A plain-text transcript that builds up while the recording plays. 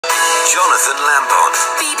Jonathan Lampon.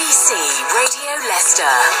 BBC Radio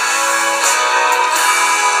Leicester.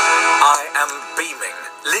 I am beaming,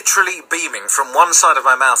 literally beaming from one side of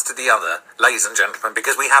my mouth to the other, ladies and gentlemen,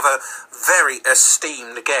 because we have a very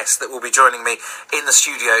esteemed guest that will be joining me in the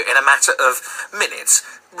studio in a matter of minutes.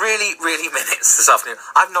 Really minutes this afternoon.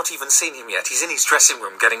 I've not even seen him yet. He's in his dressing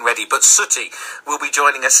room getting ready. But Sooty will be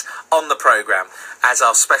joining us on the programme as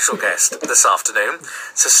our special guest this afternoon.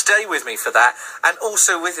 So stay with me for that. And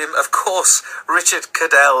also with him, of course, Richard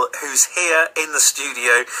Cadell, who's here in the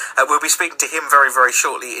studio. We'll be speaking to him very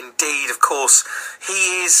shortly indeed. Of course,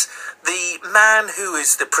 he is the man who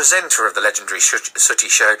is the presenter of the legendary Sooty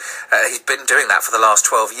show. He's been doing that for the last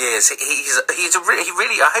 12 years.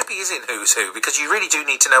 I hope he is in Who's Who, because you really do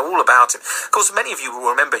need to know all about him. Of course, many of you will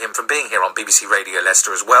remember him from being here on BBC Radio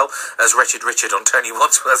Leicester, as well as Richard on Tony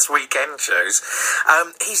Wadsworth's weekend shows.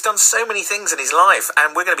 He's done so many things in his life,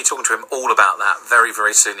 and we're going to be talking to him all about that very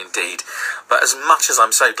soon indeed. But as much as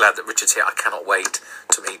I'm so glad that Richard's here, I cannot wait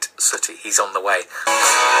to meet Sooty. He's on the way.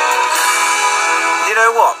 You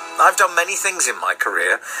know what? I've done many things in my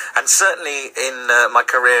career, and certainly in my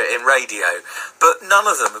career in radio, but none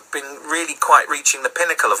of them have been really quite reaching the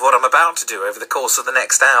pinnacle of what I'm about to do over the course of the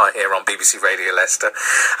next hour here on BBC Radio Leicester.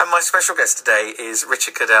 And my special guest today is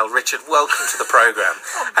Richard Cadell. Richard, welcome to the programme,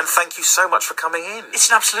 and thank you so much for coming in.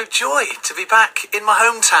 It's an absolute joy to be back in my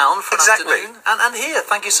hometown for an afternoon, and here.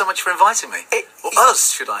 Thank you so much for inviting me.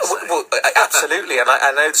 Us, should I say. Well, absolutely, and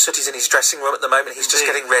I know Sooty's in his dressing room at the moment. He's just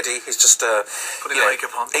getting ready. He's just putting the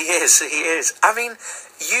makeup on. He is. I mean,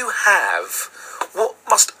 you have what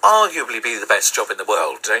must arguably be the best job in the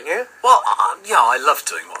world, don't you? Well, yeah, I love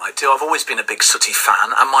doing what I do. I've always been a big Sooty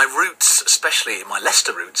fan, and my roots, especially my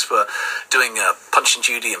Leicester roots, were doing Punch and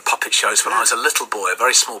Judy and puppet shows when I was a little boy, a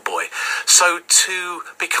very small boy. So to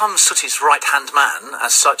become Sooty's right-hand man,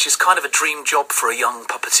 as such, is kind of a dream job for a young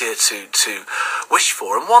puppeteer to wish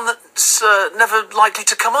for, and one that's never likely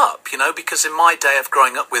to come up, because in my day of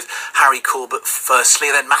growing up with Harry Corbett firstly,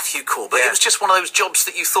 and then Matthew Corbett, it was just one of those jobs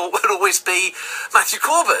that you thought would always be Matthew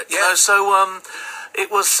Corbett, so it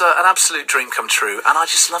was an absolute dream come true, and I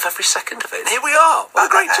just love every second of it. And here we are. What a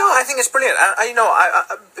great job. I think it's brilliant.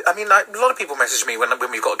 I mean, like, a lot of people message me when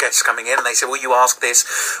we've got guests coming in, and they say, "Will you ask this?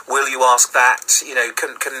 Will you ask that?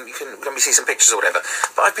 Can we see some pictures or whatever?"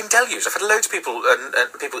 But I've been deluged. I've had loads of people and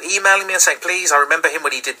people emailing me and saying, "Please, I remember him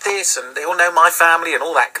when he did this," and they all know my family and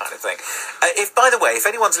all that kind of thing. By the way, if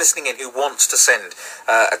anyone's listening in who wants to send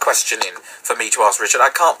a question in for me to ask Richard, I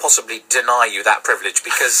can't possibly deny you that privilege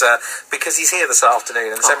because he's here this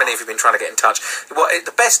afternoon, and so many of you have been trying to get in touch.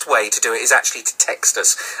 The best way to do it is actually to text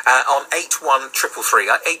us on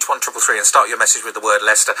 81333 and start your message with the word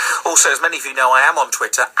Leicester. Also, as many of you know, I am on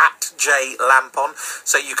Twitter at @JLampon,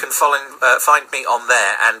 so you can find me on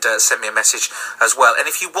there and send me a message as well. And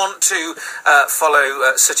if you want to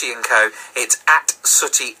follow Sooty and Co, it's at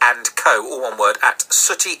Sooty and Co, all one word, at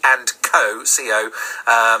Sooty and Co, CO,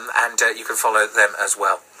 and you can follow them as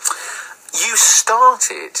well. You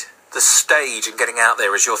started the stage and getting out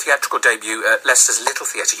there as your theatrical debut at Leicester's Little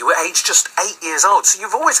Theatre. You were aged just 8 years old, so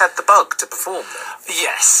you've always had the bug to perform then.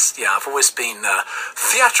 Yes, I've always been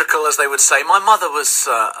theatrical, as they would say. My mother was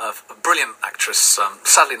a brilliant actress,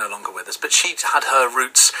 sadly no longer with us, but she had her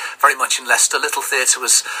roots very much in Leicester. Little Theatre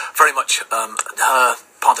was very much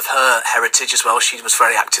part of her heritage as well. She was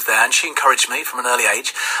very active there, and she encouraged me from an early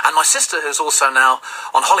age. And my sister, who's also now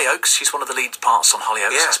on Hollyoaks, she's one of the lead parts on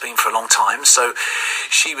Hollyoaks, has been for a long time, so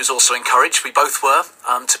she was also encouraged. We both were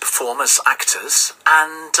to perform as actors,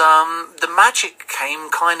 and the magic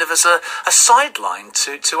came kind of as a sideline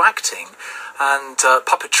to acting, and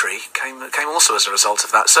puppetry came also as a result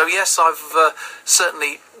of that. So yes, I've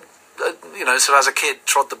certainly so as a kid,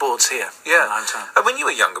 trod the boards here. Yeah. In my hometown. And when you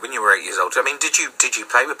were younger, when you were 8 years old, I mean, did you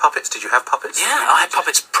play with puppets? Did you have puppets? Yeah, I had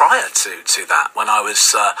puppets prior to that. When I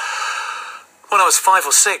was 5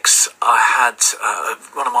 or 6, I had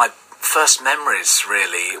one of my first memories.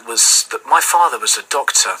 Really was that my father was a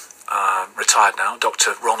doctor. Retired now,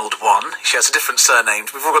 Dr. Ronald One. She has a different surname.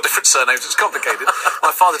 We've all got different surnames. It's complicated.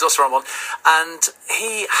 My father, Dr. Ronald One, and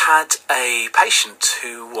he had a patient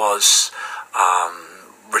who was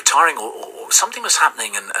retiring, or something was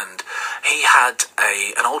happening, and he had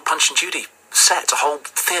an old Punch and Judy set, a whole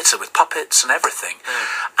theatre with puppets and everything,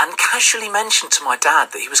 and casually mentioned to my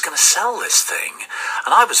dad that he was going to sell this thing.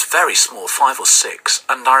 And I was very small, 5 or 6,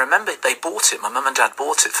 and I remember they bought it. My mum and dad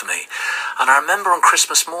bought it for me, and I remember on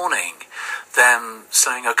Christmas morning them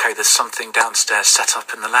saying, "Okay, there's something downstairs set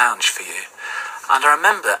up in the lounge for you." And I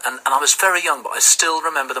remember, and I was very young, but I still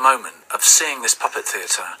remember the moment of seeing this puppet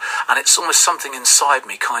theatre, and it's almost something inside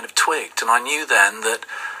me kind of twigged, and I knew then that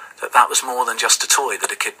that was more than just a toy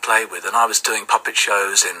that a kid play with. And I was doing puppet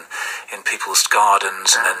shows in people's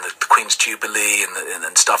gardens, and then the Queen's Jubilee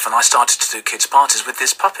and stuff. And I started to do kids' parties with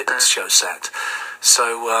this puppet show set.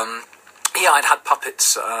 So I'd had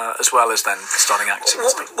puppets as well as then starting acting.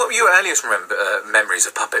 What were your earliest memories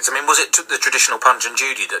of puppets? I mean, was it the traditional Punch and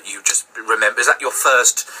Judy that you just remember? Is that your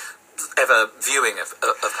first ever viewing of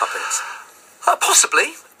puppets?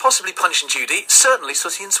 Possibly Punch and Judy. Certainly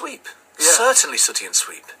Sooty and Sweep. Yeah. Certainly Sooty and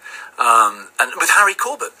Sweep. And with Harry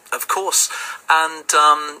Corbett, of course. And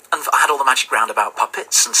I had all the magic roundabout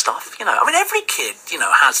puppets and stuff, you know. I mean, every kid, you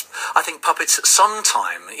know, has, I think, puppets at some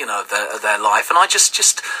time, you know, of their life. And I just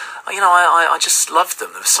loved them.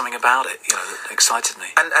 There was something about it, you know, that excited me.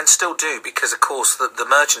 And still do, because, of course, the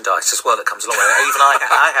merchandise as well that comes along with it. Even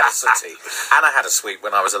I had a Sooty and I had a Sweep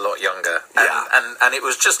when I was a lot younger. And it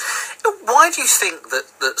was just... Why do you think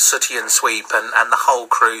that Sooty and Sweep and the whole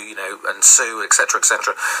crew, you know, and Sue, etc.,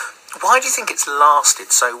 why do you think it's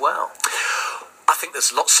lasted so well? I think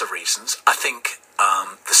there's lots of reasons. I think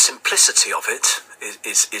the simplicity of it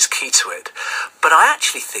is key to it. But I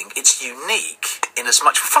actually think it's unique in as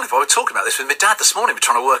much... Funny, we were talking about this with my dad this morning. We're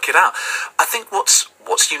trying to work it out. I think what's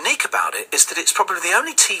unique about it is that it's probably the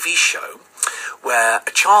only TV show where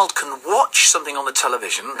a child can watch something on the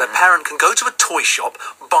television, their parent can go to a toy shop,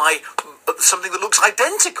 buy something that looks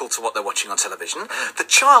identical to what they're watching on television. The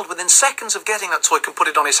child, within seconds of getting that toy, can put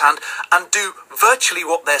it on his hand and do virtually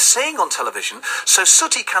what they're seeing on television. So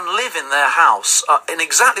Sooty can live in their house in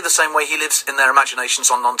exactly the same way he lives in their imaginations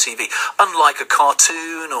on non-TV. Unlike a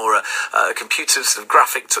cartoon or a computer sort of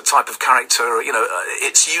graphic type of character, you know,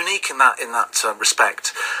 it's unique in that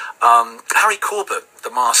respect. Harry Corbett, the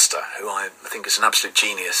master, who I think is an absolute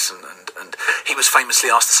genius, and he was famously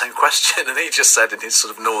asked the same question, and he just said in his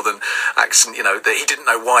sort of northern accent, you know, that he didn't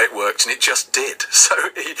know why it worked, and it just did. So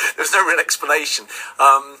there was no real explanation.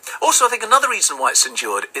 Also, I think another reason why it's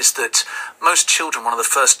endured is that most children, one of the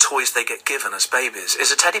first toys they get given as babies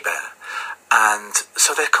is a teddy bear. And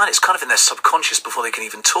so it's kind of in their subconscious before they can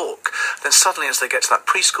even talk. Then suddenly, as they get to that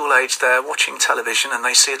preschool age, they're watching television and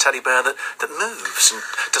they see a teddy bear that moves and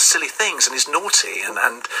does silly things and is naughty,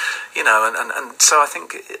 and you know, and so I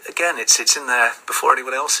think again it's in there before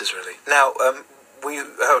anyone else is really. Now we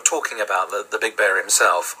are talking about the big bear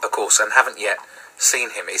himself, of course, and haven't yet seen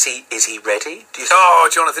him. Is he ready? Do you think? Oh,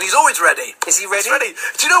 Jonathan, he's always ready. Is he ready? He's ready.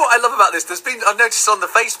 Do you know what I love about this? I've noticed on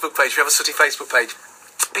the Facebook page, we have a Sooty Facebook page,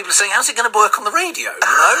 people are saying, how's it going to work on the radio, you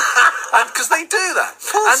know? Because they do that.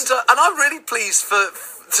 And I'm really pleased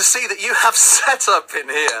to see that you have set up in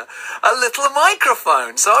here a little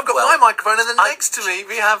microphone. So I've got my microphone, and then next to me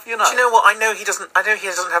we have, you know. Do you know what? I know he doesn't have.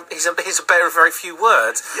 He's a bear of very few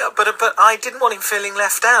words. Yeah. But I didn't want him feeling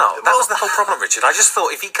left out. That was the whole problem, Richard. I just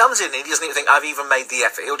thought if he comes in and he doesn't even think I've even made the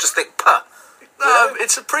effort, he'll just think, puh. No,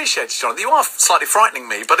 it's appreciated, Jonathan. You are slightly frightening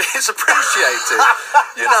me, but it's appreciated.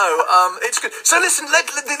 You know, it's good. So listen,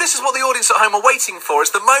 this is what the audience at home are waiting for, is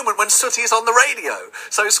the moment when Sooty is on the radio.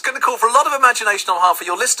 So it's going to call for a lot of imagination on behalf of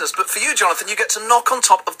your listeners, but for you, Jonathan, you get to knock on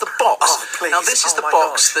top of the box. Oh, please. Now, this is the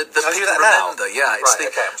box that people remember. Yeah, it's right,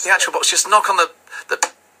 the actual box. Just knock on the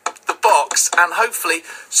box, and hopefully,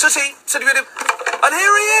 Sooty, and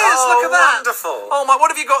here he is. Look at that. Wonderful. Oh my, what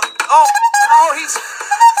have you got? Oh, he's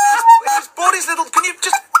brought his little. Can you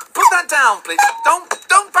just put that down, please? Don't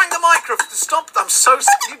bang the microphone. Stop. I'm so.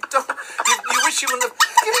 You don't. You wish you wouldn't have.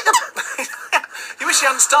 You wish you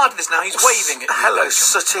hadn't started this now. He's waving at you. Hello,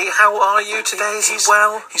 Sooty. How are you today? Is he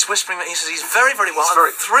well? He's whispering. He says he's very, very well.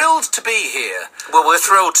 I'm thrilled to be here. Well, we're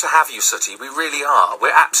thrilled to have you, Sooty. We really are.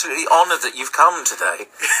 We're absolutely honoured that you've come today.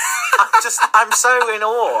 I'm so in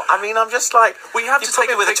awe. I mean, I'm just like, we have to take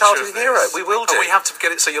it with a childhood hero. We will do. We have to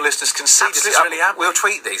get it so your listeners can see this is really happening. We'll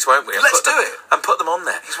tweet these, won't we? Let's do it and put them on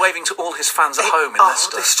there. He's waving to all his fans at home in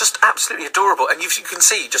Leicester. It's just absolutely adorable. And you can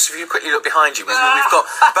see, just if you quickly look behind you, we've got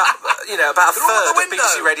about a third of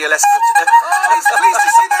BBC Radio Leicester. Oh, he's pleased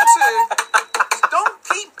to see that too. Don't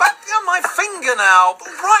keep back on my finger now.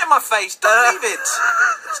 Right in my face. Don't leave it.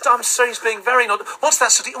 I'm sorry, he's being very naughty. What's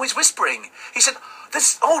that? Oh, he's whispering. He said,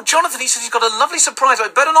 Jonathan, he says he's got a lovely surprise.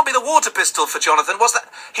 It better not be the water pistol for Jonathan. What's that?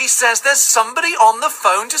 He says there's somebody on the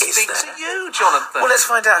phone to speak to you, Jonathan. Well, let's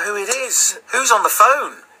find out who it is. Who's on the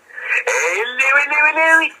phone?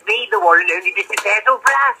 Hello, it's me, the one and only Mr. Turtle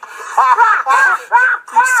Brass.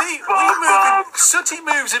 You see, Sooty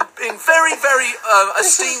moves in very, very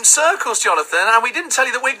esteemed circles, Jonathan, and we didn't tell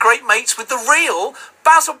you that we're great mates with the real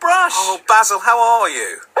Basil Brush. Oh, Basil, how are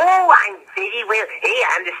you? Oh, I'm very well. Hey,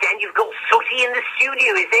 I understand you've got Sooty in the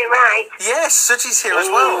studio, is that right? Yes, Sooty's here as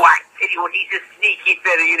well. Oh, I tell you what, he's a sneaky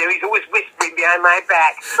fella, you know, he's always whispering behind my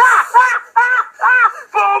back.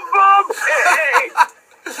 Boom, boom, hey!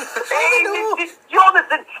 Hey, Mr.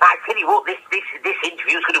 Jonathan, I tell you what, this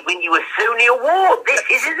interview's going to win you a Sooty Award. This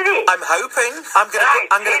is, isn't it? I'm hoping. I'm going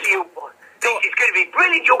to. This is going to be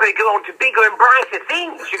brilliant. You're going to go on to bigger and brighter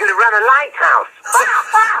things. You're going to run a lighthouse.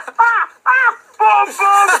 Boom,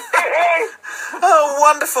 boom. Oh,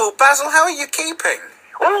 wonderful. Basil, how are you keeping?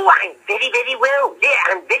 Oh, I'm very, very well. Yeah,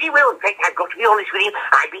 I'm very well. In fact, I've got to be honest with you.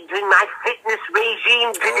 I've been doing my fitness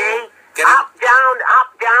regime today. Up, down,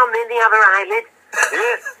 then the other eyelid.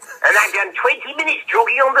 Yeah. And I've done 20 minutes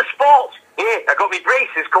jogging on the spot. Yeah, I got my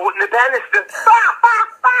braces caught in the banister.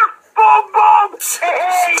 Boom, boom.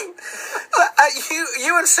 Hey.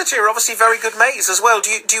 You and Sooty are obviously very good mates as well.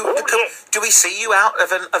 Do we see you out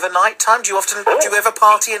of a night time? Do you ever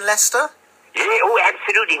party in Leicester? Yeah, oh,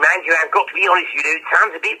 absolutely, mind you, I've got to be honest, you know, it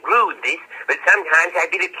sounds a bit rude, this, but sometimes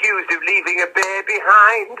I've been accused of leaving a bear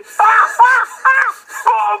behind. Boom,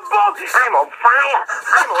 boom, I'm on fire.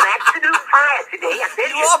 I'm on absolute fire today, I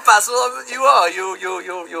tell you. You are, Basil, you are.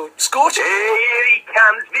 You're scorching. Here he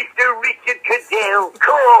comes, Mr. Richard Cadell.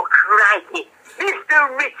 Oh, crikey.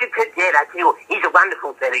 Mr. Richard Cadell, I tell you what, he's a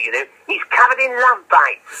wonderful fellow, you know. He's covered in love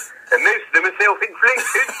bites. And most of them are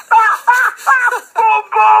self-inflicted. Boom,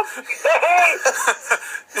 boom.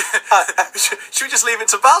 Should we just leave it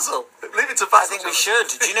to Basil? Leave it to Basil. I think we should.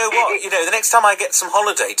 Do you know what? You know, the next time I get some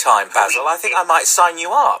holiday time, Basil, I think I might sign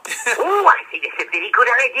you up. Oh, I think it's a very good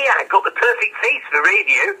idea. I've got the perfect face for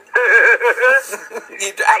radio.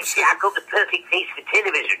 Actually, I've got the perfect face for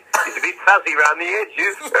television. It's a bit fuzzy around the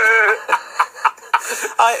edges.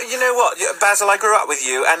 You know what, Basil, I grew up with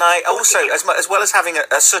you, and I also, as well as having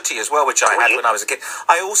a Sooty as well, which I had when I was a kid,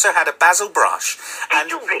 I also had a Basil brush,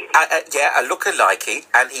 and a lookalikey,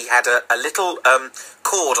 and he had a little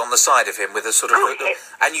cord on the side of him with a sort of,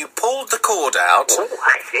 and you pulled the cord out. Oh,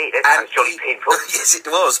 I see. That sounds jolly painful. Yes, it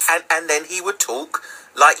was, and then he would talk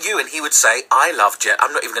like you, and he would say, I love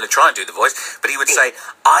I'm not even going to try and do the voice, but he would say,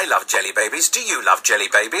 I love jelly babies, do you love jelly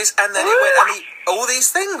babies? And then it went, all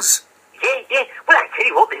these things. Yeah. Well, I tell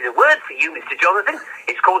you what, there's a word for you, Mr. Jonathan.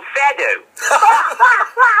 It's called sado.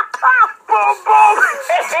 Boom, boom.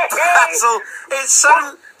 Basil, it's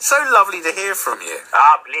so lovely to hear from you.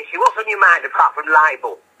 Ah, bless you. What's on your mind apart from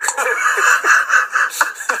libel?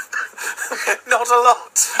 Not a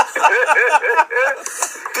lot.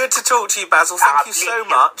 Good to talk to you, Basil. Thank you so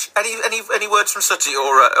much. Any words from Sooty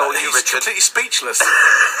or you, He's Richard? completely speechless.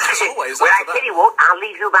 As always. Well, I tell you what, I'll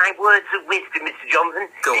leave you my words of wisdom, Mr. Jonathan.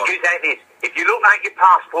 Go on. It goes like this. If you look like your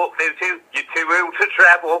passport photo, you're too old to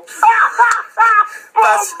travel.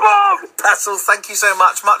 Basil, thank you so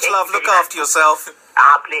much. Much love. Look after yourself.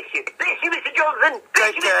 Ah, bless you. Bless you, Mr. Jonathan.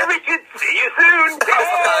 Bless you, Mr. Richard. See you soon.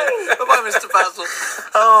 Bye-bye, Mr. Basil.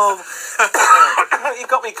 Oh, you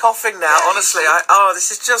got me coughing now. Honestly, this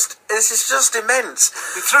is just immense.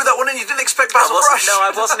 You threw that one in. You didn't expect Basil Brush. No,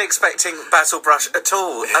 I wasn't expecting Basil Brush at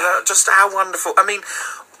all. Yeah. And just how wonderful. I mean,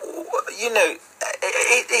 you know,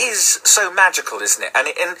 it is so magical, isn't it? And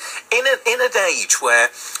in an age where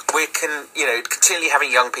we can, you know, continually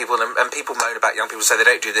having young people and people moan about young people, say they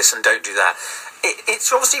don't do this and don't do that.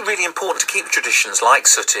 It's obviously really important to keep traditions like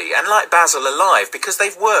Sooty and like Basil alive, because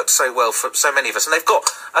they've worked so well for so many of us, and they've got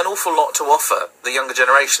an awful lot to offer the younger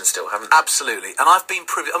generation still, haven't they? Absolutely. And I've been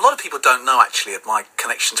privy. A lot of people don't know actually of my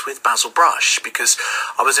connections with Basil Brush, because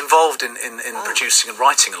I was involved in producing and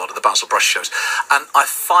writing a lot of the Basil Brush shows, and I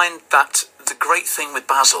find that the great thing with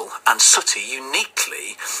Basil and Sooty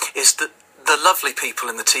uniquely is that the lovely people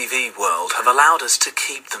in the TV world have allowed us to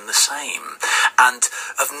keep them the same, and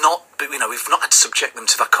have not, you know, we've not had to subject them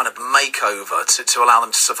to that kind of makeover to allow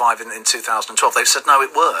them to survive in 2012. They've said, no, it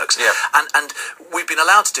works. Yeah. And we've been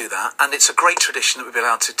allowed to do that, and it's a great tradition that we've been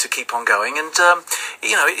allowed to keep on going, and,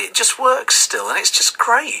 you know, it just works still, and it's just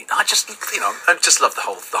great. I just love the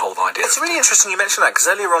whole idea. It's really interesting you mentioned that, because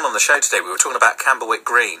earlier on the show today we were talking about Camberwick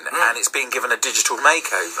Green, and it's being given a digital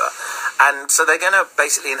makeover, and so they're going to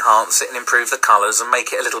basically enhance it and improve the colours and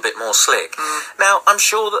make it a little bit more slick. Now, I'm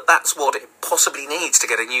sure that that's what it possibly needs to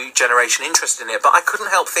get a new generation interested in it, but I couldn't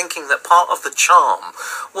help thinking that part of the charm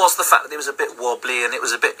was the fact that it was a bit wobbly, and it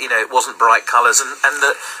was a bit, you know, it wasn't bright colours, and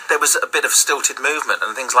that there was a bit of stilted movement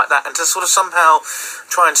and things like that, and to sort of somehow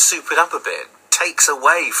try and soup it up a bit takes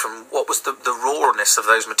away from what was the rawness of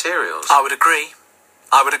those materials. I would agree.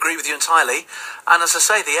 I would agree with you entirely. And as I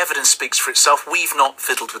say, the evidence speaks for itself. We've not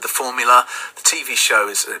fiddled with the formula. The TV show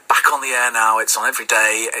is back on the air now. It's on every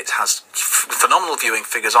day. It has phenomenal viewing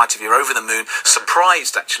figures. ITV are over the moon.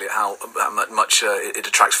 Surprised, actually, at how much it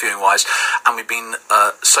attracts viewing-wise. And we've been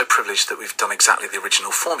so privileged that we've done exactly the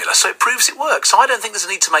original formula. So it proves it works. So I don't think there's a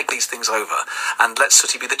need to make these things over. And let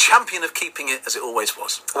Sooty be the champion of keeping it as it always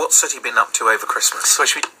was. What's Sooty been up to over Christmas? So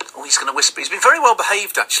he's going to whisper. He's been very well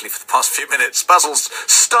behaved, actually, for the past few minutes. Basil's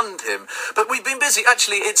stunned him. But we've been busy.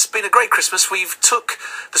 Actually, it's been a great Christmas. We've took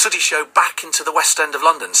the Sooty show back into the West End of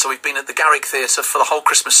London. So we've been at the Garrick Theatre for the whole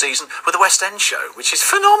Christmas season with the West End show, which is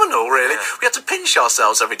phenomenal, really. Yeah. We had to pinch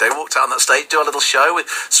ourselves every day, walked out on that stage, do a little show with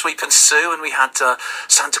Sweep and Sue, and we had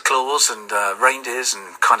Santa Claus and reindeers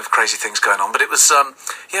and kind of crazy things going on. But it was,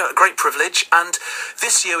 a great privilege. And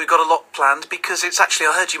this year we've got a lot planned because it's actually,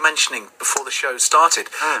 I heard you mentioning before the show started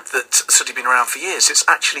that Sooty been around for years. It's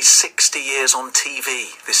actually 60 years on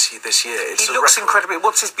TV this year. It's he looks incredibly.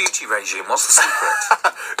 What's his beauty regime? What's the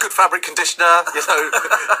secret? Good fabric conditioner,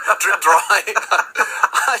 drip dry.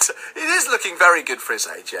 It is looking very good for his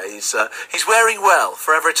age. Yeah, he's wearing well,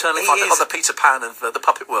 forever eternally like the Peter Pan of the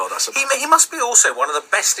puppet world, I suppose. He must be also one of the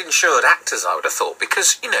best insured actors, I would have thought,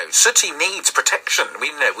 because Sooty needs protection.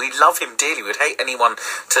 We love him dearly. We'd hate anyone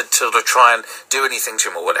to sort of try and do anything to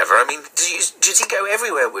him or whatever. I mean, does he go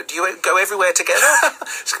everywhere? Do you go everywhere together?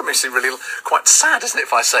 It's going to seem really quite sad, isn't it,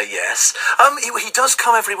 if I say yes? He does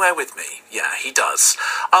come everywhere with me. Yeah, he does.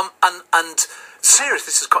 And serious.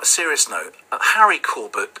 This is quite a serious note. Harry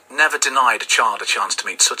Corbett never denied a child a chance to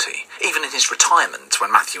meet Sooty, even in his retirement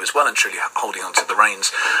when Matthew was well and truly holding on to the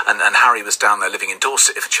reins, and Harry was down there living in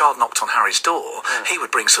Dorset. If a child knocked on Harry's door, he would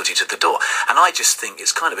bring Sooty to the door. And I just think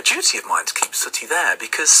it's kind of a duty of mine to keep Sooty there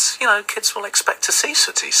because kids will expect to see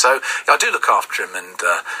Sooty. So I do look after him, and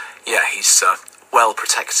he's well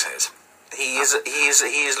protected. He is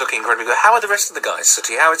looking incredibly good. How are the rest of the guys,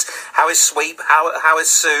 Sooty? How is Sweep? How is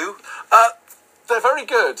Sue? They're very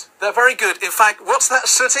good. They're very good. In fact, what's that,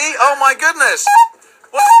 Sooty? Oh my goodness!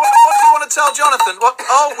 What do you want to tell Jonathan?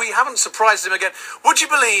 Oh, we haven't surprised him again. Would you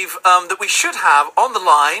believe that we should have on the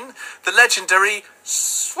line the legendary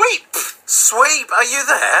Sweep? Sweep, are you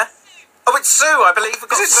there? Oh, it's Sue, I believe.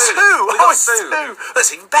 Is it Sue? Oh, it's Sue.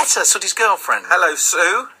 That's even better. Sooty's girlfriend. Hello,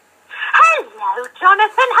 Sue. Hello,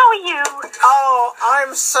 Jonathan. How are you? Oh,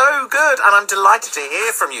 I'm so good, and I'm delighted to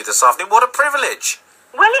hear from you this afternoon. What a privilege.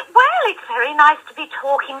 Well, it's very nice to be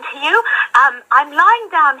talking to you. I'm lying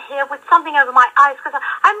down here with something over my eyes because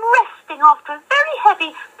I'm resting after a very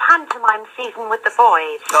heavy pantomime season with the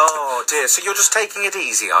boys. Oh, dear. So you're just taking it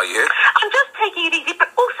easy, are you? I'm just taking it easy,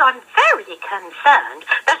 but also I'm very concerned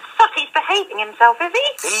that Sooty's behaving himself, is he?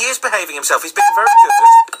 He is behaving himself. He's been very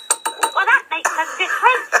good. Well, that makes a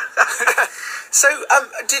difference. So,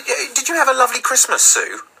 did you have a lovely Christmas,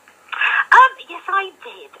 Sue? Yes, I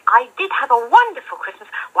did. I did have a wonderful Christmas,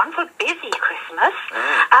 wonderful busy Christmas.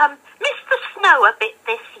 Missed the snow a bit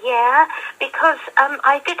this year because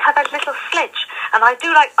I did have a little sledge, and I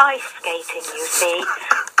do like ice skating, you see.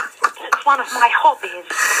 It's one of my hobbies.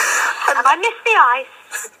 And I missed the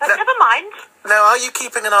ice, but never mind. Now, are you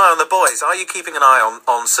keeping an eye on the boys? Are you keeping an eye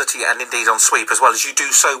on Sooty and indeed on Sweep as well, as you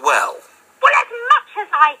do so well? Well, as much as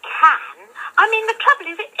I can. I mean, the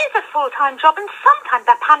trouble is, it is a full-time job, and sometimes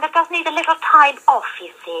that panda does need a little time off,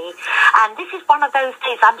 you see. And this is one of those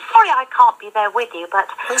days. I'm sorry I can't be there with you,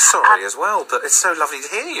 but... I'm sorry as well, but it's so lovely to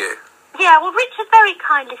hear you. Yeah, well, Richard very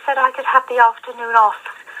kindly said I could have the afternoon off.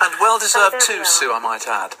 And well-deserved too, Sue, I might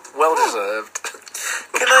add. Well-deserved.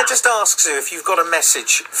 Can I just ask, Sue, if you've got a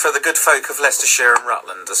message for the good folk of Leicestershire and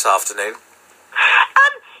Rutland this afternoon?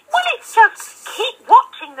 Well, it's just keep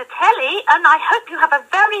watching the telly, and I hope you have a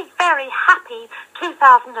very, very happy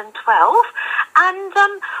 2012. And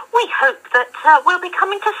we hope that we'll be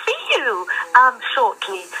coming to see you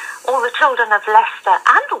shortly. All the children of Leicester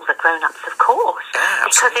and all the grown-ups, of course. Yeah,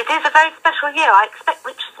 because it is a very special year. I expect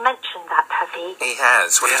Richard's mentioned that, has he? He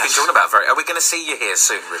has. Well, yes. He's been talking about Are we going to see you here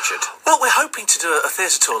soon, Richard? Well, we're hoping to do a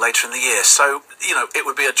theatre tour later in the year, so, it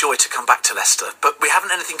would be a joy to come back to Leicester. But we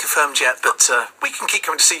haven't anything confirmed yet, but we can keep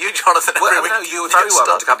coming to see you, Jonathan. Well, no, you're very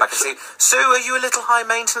welcome to come back and see. Sue, are you a little high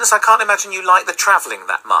maintenance? I can't imagine you like the travelling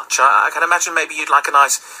that much. I can imagine maybe you'd like a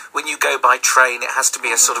nice, when you go by train, it has to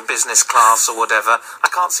be a sort of business class or whatever. I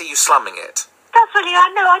can't see you slumming it. That's really,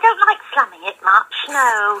 no, I don't like slumming it much.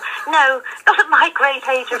 No, not at my great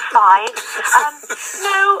age of 5.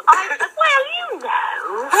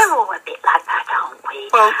 We're all a bit like that, aren't we?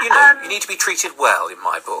 Well, you need to be treated well in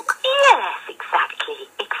my book. Yes, exactly.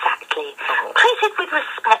 Oh. Treated with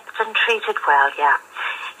respect and treated well, yeah.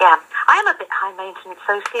 I am a bit high maintenance,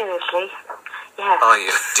 so seriously. yes. Are you?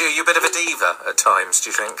 Do you a bit of a diva at times, do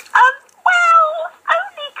you think? Well,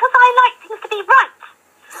 only because I like things to be right.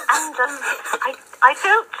 And I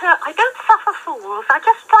don't suffer fools. I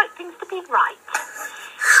just like things to be right.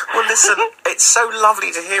 Well, listen, it's so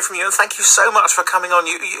lovely to hear from you, and thank you so much for coming on.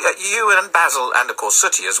 You and Basil, and of course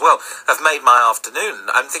Sooty as well, have made my afternoon.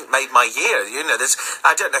 I think made my year. You know,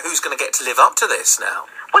 I don't know who's going to get to live up to this now.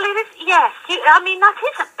 Well, it is, yes. I mean, that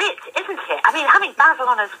is a bit, isn't it? I mean, having Basil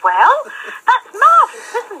on as well, that's marvellous,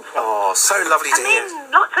 isn't it? Oh, so lovely to hear.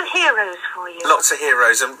 Lots of heroes for you. Lots of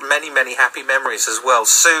heroes and many, many happy memories as well.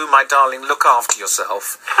 Sue, my darling, look after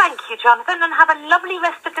yourself. Thank you, Jonathan, and have a lovely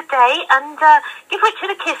rest of the day, and give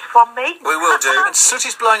Richard a kiss from me. We will do. And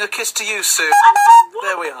Sooty's blowing a kiss to you, Sue.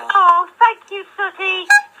 There we are. Oh, thank you, Sooty.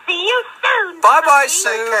 See you soon. Bye-bye,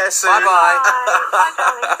 Sooty. Sue. Take care, Sue. Bye-bye. Bye,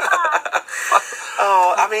 darling. Bye.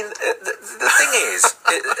 Oh, I mean, the thing is,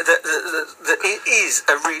 it is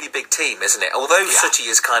a really big team, isn't it? Although Sooty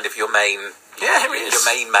is kind of your main, your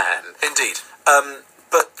main man. Indeed.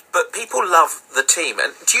 But people love the team.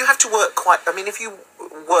 And do you have to work quite? I mean, if you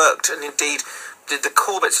worked, and indeed did the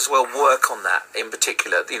Corbetts as well work on that in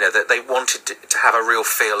particular? You know, that they wanted to have a real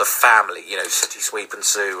feel of family. You know, Sooty, Sweep, and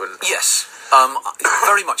Sue, and Yes,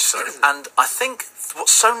 very much so. And I think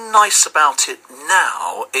what's so nice about it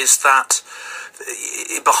now is that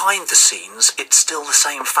behind the scenes, it's still the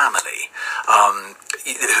same family.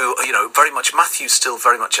 Who, you know, very much, Matthew's still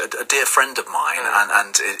very much a dear friend of mine,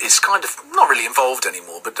 and is kind of not really involved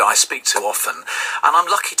anymore, but I speak to often. And I'm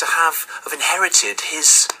lucky to have inherited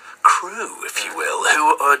his crew, if you will,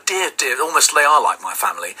 who are dear, almost they are like my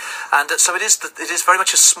family. And so it is very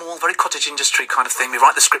much a small, very cottage industry kind of thing. We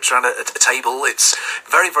write the scripts around a table. It's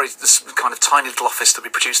very, very this kind of tiny little office that we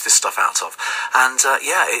produce this stuff out of. And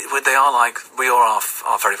they are like, we all are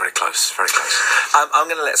very, very close, very close. I'm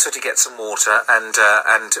going to let Sooty get some water, and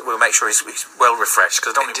we'll make sure he's well refreshed,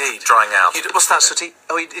 because I don't want him drying out. What's that, Sooty?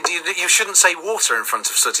 Oh, you shouldn't say water in front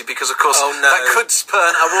of Sooty, because of course that could spur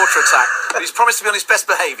a water attack. But he's promised to be on his best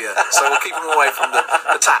behaviour, so we'll keep him away from the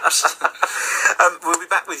taps. We'll be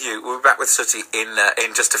back with you. We'll be back with Sooty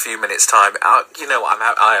in just a few minutes' time. You know,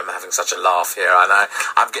 I am having such a laugh here, and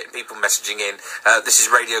I'm getting people messaging in. This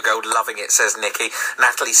is Radio Gold, loving it, says Nikki.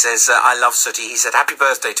 Natalie says, I love Sooty. He said happy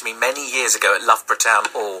birthday to me many years ago at Loughborough Town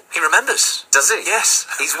Hall. He remembers. Does he? Yes.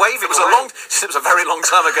 He's waving. It was a very long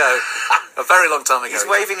time ago. A very long time ago. He's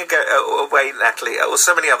waving away, Natalie.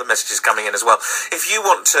 So many other messages coming in as well. If you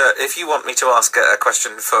want me to ask a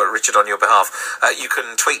question for Richard on your behalf, you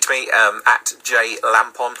can tweet me at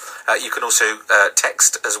 @JLampon. You can also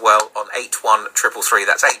text as well on 81333.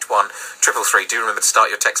 That's 81333. Do remember to start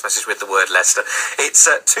your text message with the word Leicester. It's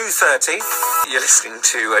 2:30. You're listening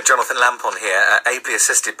to Jonathan Lampon here, ably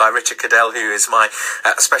assisted by Richard Cadell, who is my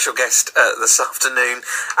special guest this afternoon.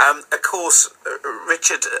 Of course,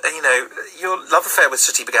 Richard, you know, your love affair with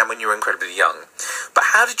Sooty began when you were incredibly young. But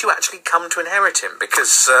how did you actually come to inherit him?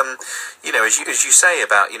 Because, you know, as you say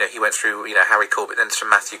about, you know, he went through, you know, Harry Corbett, then through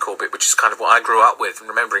Matthew Corbett, which is kind of what I grew up with, and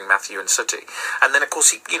remembering Matthew and Sooty. And then, of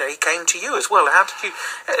course, he came to you as well. How did you,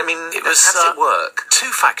 I mean, how does it work?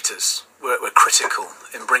 Two factors were critical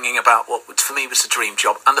in bringing about what for me was a dream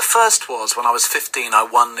job. And the first was when I was 15, I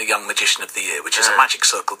won the Young Magician of the Year, which is a magic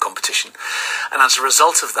circle competition. And as a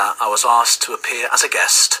result of that, I was asked to appear as a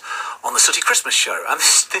guest on the Sooty Christmas show. And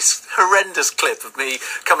this horrendous clip of me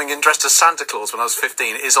coming in dressed as Santa Claus when I was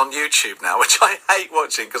 15 is on YouTube now, which I hate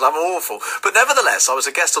watching because I'm awful. But nevertheless, I was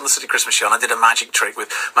a guest on the Sooty Christmas show, and I did a magic trick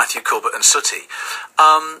with Matthew Corbett and Sooty.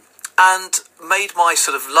 And made my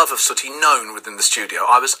sort of love of Sooty known within the studio.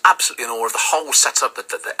 I was absolutely in awe of the whole setup,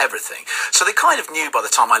 everything. So they kind of knew by the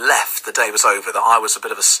time I left, the day was over, that I was a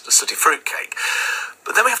bit of a Sooty fruitcake.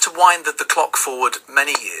 But then we have to wind the clock forward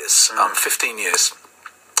many years, 15 years.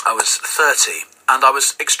 I was 30, and I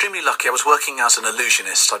was extremely lucky. I was working as an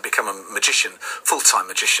illusionist. I'd become a magician, full-time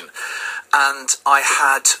magician. And I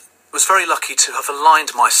was very lucky to have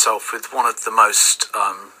aligned myself with one of the most...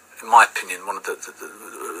 in my opinion, one of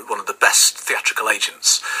the best theatrical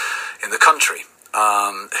agents in the country,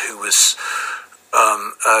 who is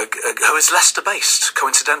Leicester-based,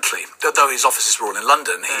 coincidentally. Though his offices were all in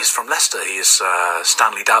London, he's from Leicester. He is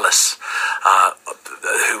Stanley Dallas,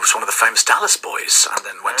 who was one of the famous Dallas boys, and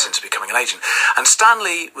then went into becoming an agent. And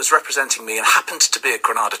Stanley was representing me and happened to be at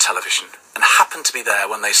Granada Television, and happened to be there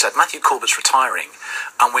when they said, Matthew Corbett's retiring,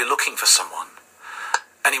 and we're looking for someone.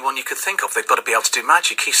 Anyone you could think of, they've got to be able to do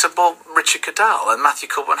magic. He said, well, Richard Cadell. And Matthew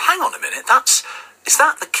Corbett went, hang on a minute, is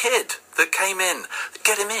that the kid that came in?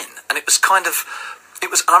 Get him in. And and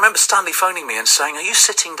I remember Stanley phoning me and saying, are you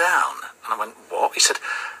sitting down? And I went, what? He said,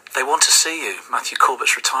 they want to see you. Matthew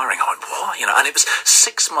Corbett's retiring. I went, what? You know, and it was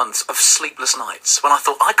 6 months of sleepless nights when I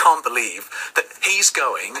thought, I can't believe that he's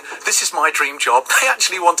going. This is my dream job. They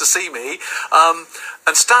actually want to see me.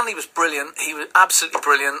 And Stanley was brilliant. He was absolutely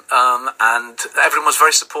brilliant. And everyone was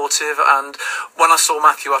very supportive. And when I saw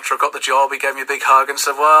Matthew after I got the job, he gave me a big hug and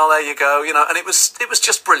said, well, there you go. You know, and it was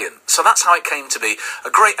just brilliant. So that's how it came to be. A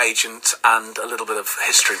great agent and a little bit of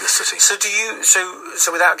history with Sooty.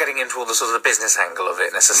 So without getting into all the sort of the business angle of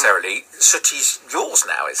it necessarily, Sooty's yours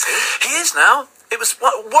now, is he? He is now. It was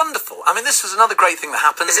wonderful. I mean, this was another great thing that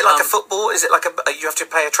happened. Is it like a football? Is it like you have to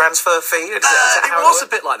pay a transfer fee? It was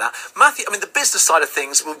a bit like that. Matthew, I mean, the business side of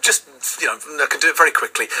things, we'll just, I can do it very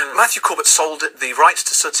quickly. Matthew Corbett sold the rights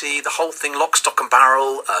to Sooty, the whole thing, lock, stock and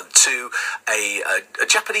barrel, to a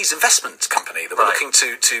Japanese investment company that were looking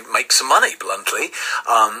to make some money, bluntly.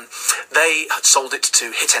 They had sold it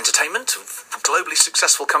to Hit Entertainment, a globally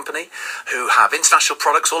successful company who have international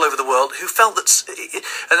products all over the world, who felt that,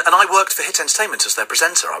 and I worked for Hit Entertainment as their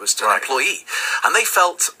presenter. I was an employee, and they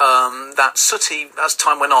felt that Sooty, as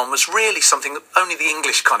time went on, was really something that only the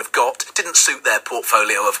English kind of got, didn't suit their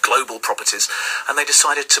portfolio of global properties, and they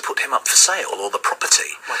decided to put him up for sale, or the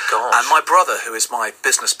property. Oh my gosh. And my brother, who is my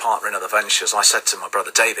business partner in other ventures, I said to my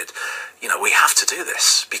brother David, we have to do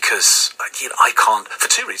this, because I can't, for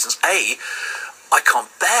two reasons. A, I can't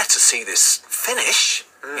bear to see this finish,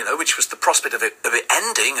 which was the prospect of it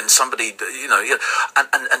ending and somebody,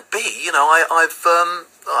 and B,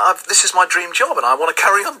 I've this is my dream job and I want to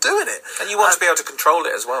carry on doing it. And you want to be able to control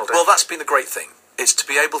it as well, don't you? Well, that's been the great thing, is to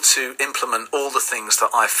be able to implement all the things that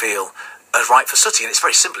I feel are right for Sooty, and it's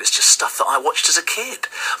very simple. It's just stuff that I watched as a kid.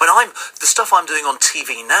 The stuff I'm doing on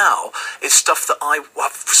TV now is stuff that I've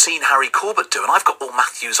seen Harry Corbett do, and I've got all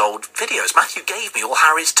Matthew's old videos. Matthew gave me all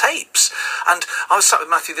Harry's tapes, and I was sat with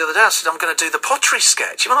Matthew the other day. I said, I'm going to do the pottery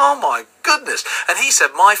sketch. He went, oh my goodness. And he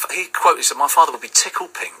said, my father would be tickle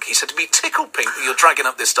pink. He said, to be tickle pink that you're dragging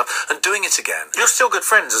up this stuff and doing it again. You're still good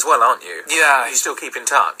friends as well, aren't you? Yeah. You still keep in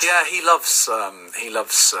touch? Yeah, he loves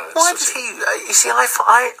why did he, you see,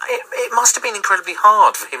 it must have been incredibly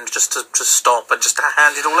hard for him just to stop and just to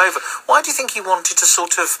hand it all over. Why do you think he wanted to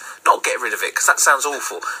sort of, not get rid of it, because that sounds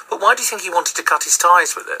awful, but why do you think he wanted to cut his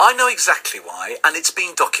ties with it? I know exactly why, and it's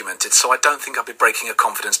been documented, so I don't think I'll be breaking a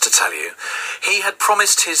confidence to tell you. He had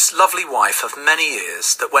promised his lovely wife of many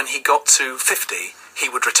years that when he got to 50, he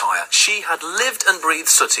would retire. She had lived and breathed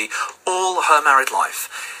Sooty all her married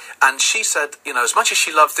life. And she said, as much as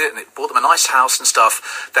she loved it and it bought them a nice house and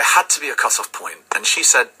stuff, there had to be a cut-off point. And she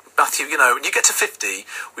said, Matthew, when you get to 50,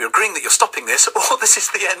 we're agreeing that you're stopping this, or this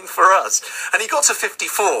is the end for us. And he got to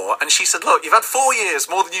 54, and she said, look, you've had 4 years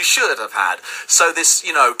more than you should have had, so this,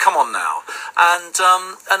 come on now.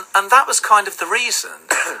 And that was kind of the reason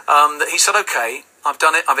that he said, okay, I've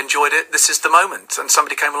done it, I've enjoyed it, this is the moment. And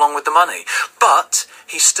somebody came along with the money. But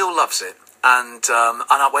he still loves it. And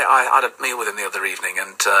I had a meal with him the other evening,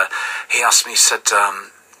 and he asked me, he said,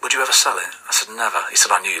 would you ever sell it? I said, never. He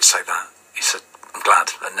said, I knew you'd say that. He said, I'm glad,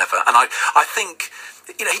 and never. And I think,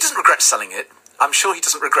 he doesn't regret selling it. I'm sure he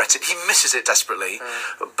doesn't regret it. He misses it desperately.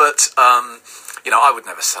 But, I would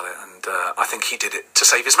never sell it. And I think he did it to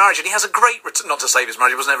save his marriage. And he has a great, not to save his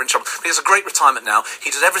marriage, he was never in trouble, but he has a great retirement now.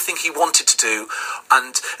 He did everything he wanted to do.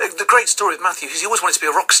 And the great story with Matthew is he always wanted to be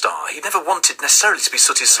a rock star. He never wanted necessarily to be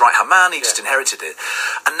Sooty's right-hand man. He just inherited it.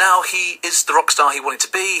 And now he is the rock star he wanted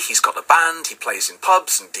to be. He's got a band. He plays in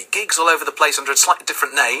pubs and gigs all over the place under a slightly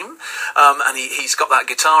different name. And he's got that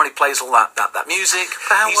guitar and he plays all that music.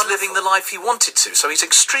 He's living the life he wanted to. So he's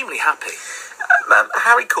extremely happy.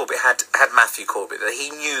 Harry Corbett had Matthew Corbett. That he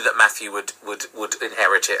knew that Matthew would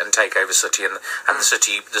inherit it and take over Sooty, and the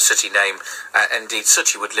Sooty name, indeed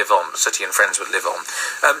Sooty would live on. Sooty and Friends would live on.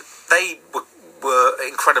 They were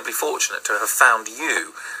incredibly fortunate to have found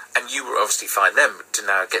you, and you were obviously find them to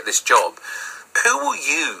now get this job. Who will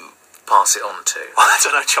you pass it on to? I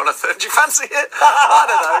don't know, Jonathan. Do you fancy it? I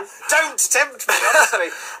don't know. Don't tempt me,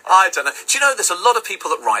 honestly. I don't know. Do you know, there's a lot of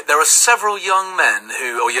people that write. There are several young men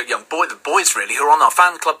or young boys really, who are on our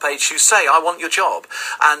fan club page who say, I want your job.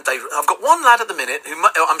 And I've got one lad at the minute who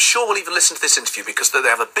I'm sure will even listen to this interview because they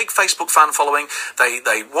have a big Facebook fan following.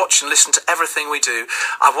 They watch and listen to everything we do.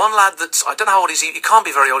 I have one lad that's, I don't know how old he is. He can't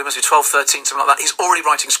be very old. He must be 12, 13, something like that. He's already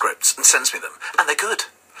writing scripts and sends me them. And they're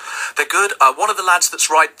good. They're good. One of the lads that's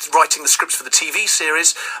writing the scripts for the TV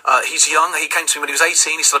series, he's young. He came to me when he was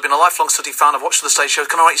 18. He said, I've been a lifelong Sooty fan. I've watched the stage shows.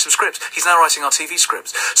 Can I write you some scripts? He's now writing our TV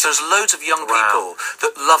scripts. So there's loads of young people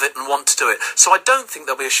that love it and want to do it. So I don't think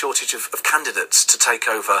there'll be a shortage of candidates to take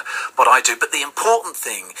over what I do. But the important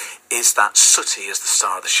thing is that Sooty is the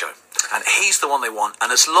star of the show. And he's the one they want.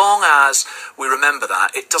 And as long as we remember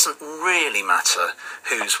that, it doesn't really matter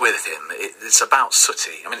who's with him. It's about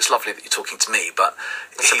Sooty. I mean, it's lovely that you're talking to me, but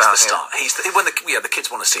he's the star. When the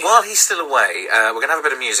kids want to see him. While he's still away, we're going to have a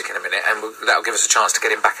bit of music in a minute, and that'll give us a chance to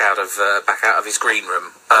get him back out of his green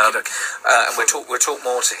room. And we'll talk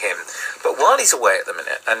more to him. But while he's away at the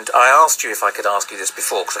minute, and I asked you if I could ask you this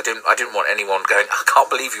before, because I didn't want anyone going, I can't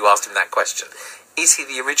believe you asked him that question. Is he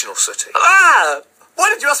the original Sooty? Why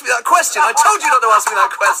did you ask me that question? I told you not to ask me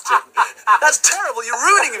that question. That's terrible. You're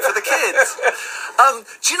ruining it for the kids.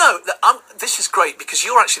 Do you know, this is great, because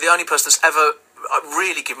you're actually the only person that's ever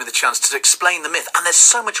really given me the chance to explain the myth. And there's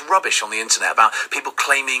so much rubbish on the internet about people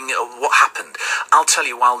claiming what happened. I'll tell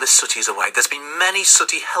you, while this Sooty's away, there's been many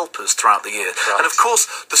Sooty helpers throughout the year. Right. And of course,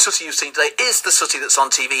 the Sooty you've seen today is the Sooty that's on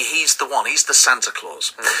TV. He's the one. He's the Santa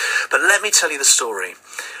Claus. But let me tell you the story.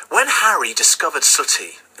 When Harry discovered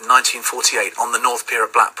Sooty in 1948 on the North Pier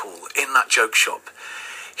at Blackpool, in that joke shop,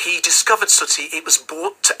 he discovered Sooty. It was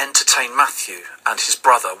bought to entertain Matthew and his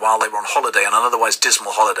brother while they were on holiday, on an otherwise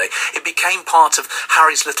dismal holiday. It became part of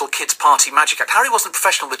Harry's little kids' party magic act. Harry wasn't a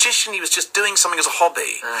professional magician. He was just doing something as a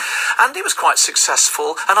hobby. And he was quite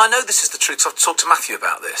successful. And I know this is the truth, so I've talked to Matthew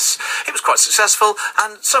about this. It was quite successful,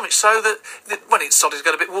 and so much so that when it started to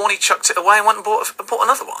get a bit worn, he chucked it away and went and bought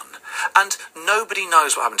another one. And nobody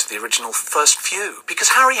knows what happened to the original first few,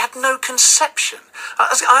 because Harry had no conception. I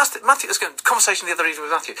asked Matthew, this was a conversation the other evening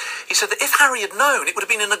with Matthew. He said that if Harry had known, it would have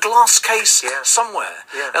been in a glass case somewhere.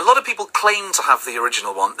 Yeah. A lot of people claim to have the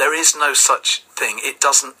original one. There is no such thing. It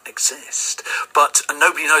doesn't exist. But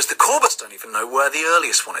nobody knows. The Corbetts don't even know where the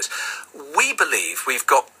earliest one is. We believe we've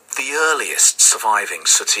got the earliest surviving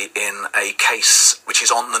Sooty in a case which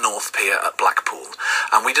is on the North Pier at Blackpool.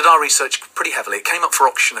 And we did our research pretty heavily. It came up for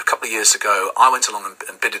auction a couple of years ago. I went along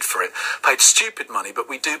and bidded for it. Paid stupid money, but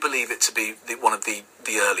we do believe it to be one of the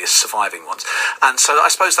earliest surviving ones. And so I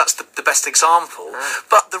suppose that's the best example.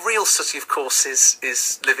 But the real Sooty, of course,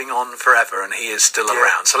 is living on forever, and he is still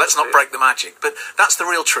around. So let's not break the magic. But that's the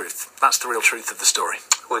real truth. That's the real truth of the story.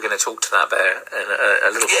 We're going to talk to that there in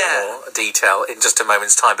a little bit more detail in just a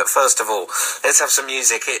moment's time. But first of all, let's have some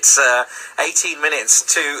music. It's 18 minutes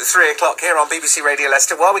to 3 o'clock here on BBC Radio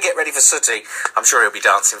Leicester. While we get ready for Sooty, I'm sure he'll be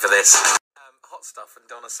dancing for this. Hot Stuff and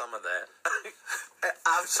Donna Summer there.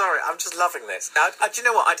 I'm sorry, I'm just loving this. Do you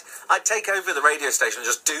know what? I'd take over the radio station and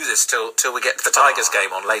just do this till we get the Tigers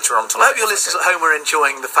game on later on tonight. I hope your listeners at home are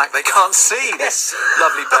enjoying the fact they can't see this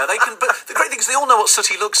lovely bear. They can, but the great thing is they all know what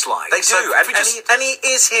Sooty looks like. They do, and he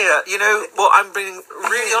is here. You know what? I'm being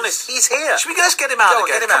really honest. He's here. Should we let's get him out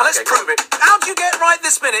again? Come on, let's prove it. How do you get right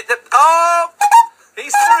this minute?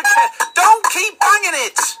 He's through again. Don't keep banging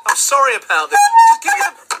it. I'm sorry about this.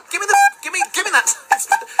 Just give me that.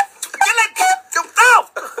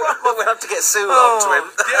 Well, we'll have to get Sue on to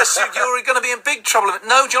him. Yes, you're going to be in big trouble.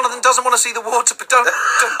 No, Jonathan doesn't want to see the water, but don't do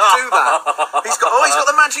that. He's got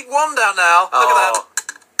the magic wand out now. Look at that.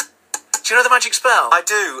 Do you know the magic spell? I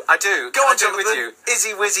do. Go on, Jonathan. With you.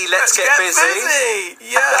 Izzy Wizzy, let's get busy.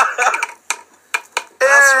 Yeah.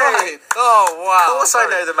 That's right. Oh, wow. Of course I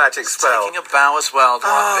know the magic spell. Taking a bow as well.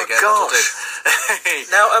 Oh, gosh.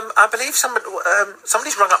 Now, I believe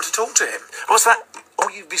somebody's rung up to talk to him. What's that? Oh,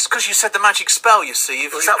 because you said the magic spell, you see.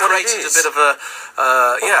 You've created a bit of a,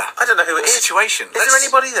 I don't know who it is. Situation. Is there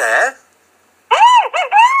anybody there?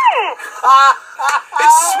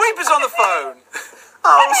 It's Sweep is on the phone.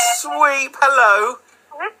 Oh, Sweep, hello.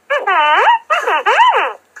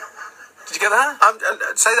 Did you get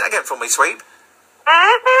that? Say that again for me, Sweep.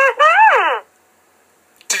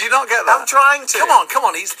 Did you not get that? I'm trying to. Come on.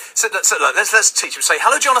 Let's teach him. Say,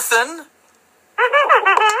 hello, Jonathan.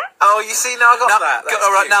 Oh, you see, now I got that.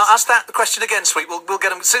 All right, now ask that question again, Sweep. We'll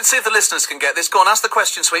get him. See if the listeners can get this. Go on, ask the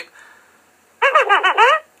question, Sweep.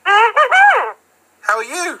 How are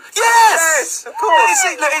you? Yes, of course.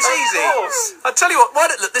 It's easy. Of course. I'll tell you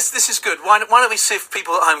what. This is good. Why don't we see if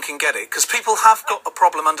people at home can get it? Because people have got a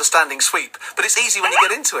problem understanding Sweep, but it's easy when you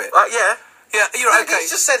get into it. Yeah. Yeah, you're okay. You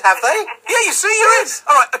just said, have they? Yeah, you see, you're in.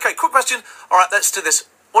 All right, okay, quick question. All right, let's do this.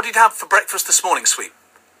 What did you have for breakfast this morning, Sweep?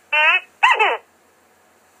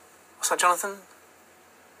 What's that, Jonathan?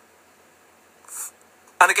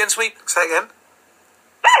 And again, Sweep? Say it again.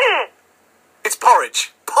 It's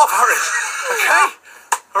porridge. Porridge. Okay.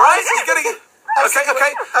 All right, you're going to get... Okay.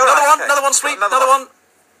 Another one, Sweep. Another one.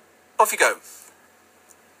 Off you go.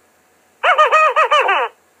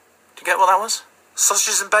 Did you get what that was?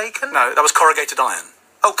 Sausages and bacon? No, that was corrugated iron.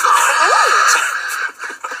 Oh,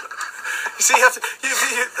 you see,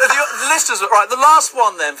 the listeners... Right, the last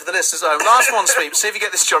one then for the listeners at home. Last one, Sweep. See if you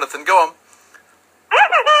get this, Jonathan. Go on.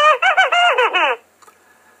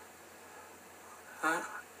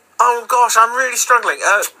 Oh gosh, I'm really struggling.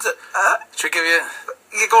 Should we give you?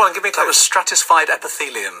 Yeah, go on, give me a clue. That was stratified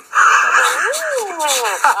epithelium.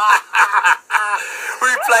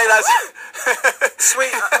 We play that.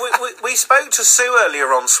 Sweep. We spoke to Sue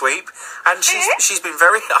earlier on Sweep, and she's been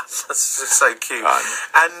very. That's just so cute.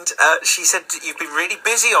 And she said that you've been really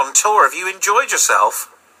busy on tour. Have you enjoyed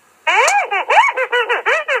yourself?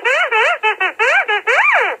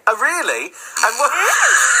 Oh, really? And what?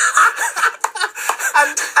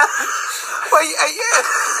 And wait, yeah.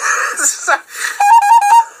 So,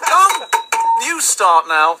 Come, you start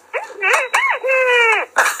now.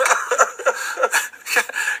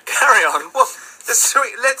 Carry on. Well,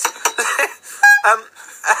 Sweet. Let's.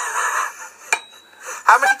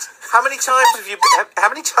 How many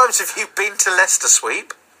times have you been to Leicester,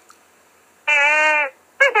 Sweep?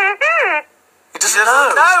 He doesn't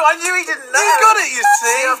know. No, I knew he didn't know. You got it, you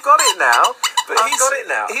see. I've got it now. But I've got it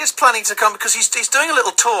now. He is planning to come because he's doing a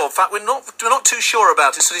little tour. In fact, we're not too sure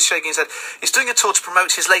about it. So he's shaking his head. He's doing a tour to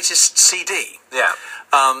promote his latest CD. Yeah.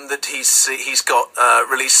 That he's got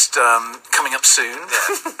released coming up soon.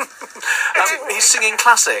 Yeah. He's singing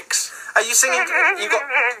classics. Are you singing? You got.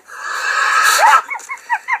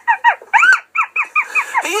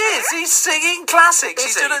 He is. He's singing classics.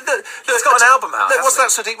 He's He's got an album out. What's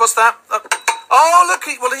that, Sooty? What's that? Oh, look.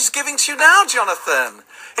 Well, he's giving to you now, Jonathan.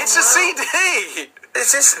 It's a CD.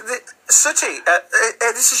 Is this Sooty?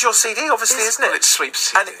 This is your CD, obviously, isn't it? Well, it's Sweep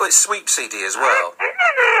CD. And it's Sweep CD as well.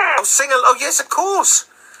 Oh, sing along. Oh, yes, of course.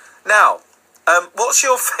 Now, what's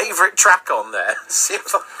your favourite track on there?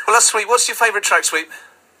 Well, that's Sweep. What's your favourite track, Sweep?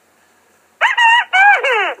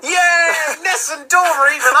 Yay! Ness and Dora,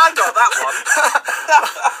 even I got that one.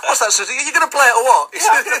 What's that, Sooty? Are you going to play it or what?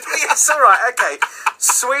 Yes, all right, okay.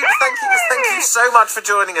 Sweet, thank you so much for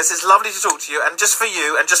joining us. It's lovely to talk to you, and just for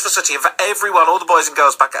you, and just for Sooty, and for everyone, all the boys and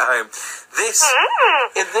girls back at home.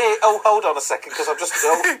 Oh, hold on a second, because I'm just...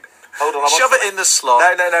 hold on. Shove it in the slot.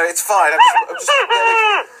 No, it's fine.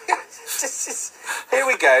 Here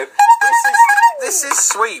we go. This is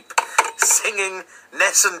Sweep singing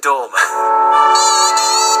Ness and Dorma.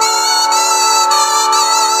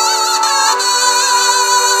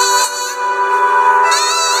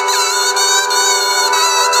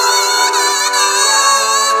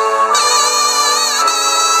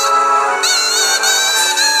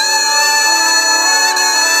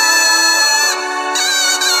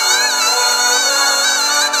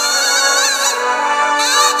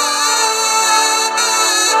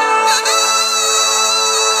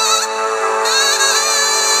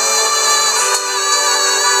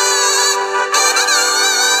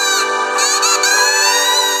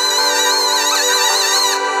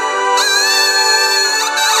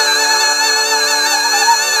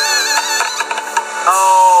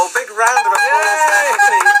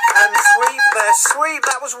 Sweet,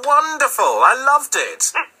 that was wonderful. I loved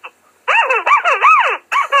it.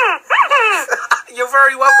 You're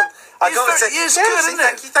very welcome. I got to say, yes, good, isn't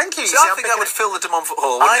it? Thank you. See, I think that would fill the De Montfort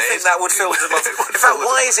Hall. I think that would fill the De Montfort Hall. In fact,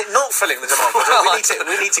 why is it not filling the De Montfort Hall?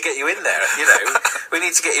 We need to get you in there. You know, we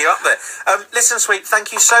need to get you up there. Listen, Sweet,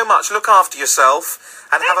 thank you so much. Look after yourself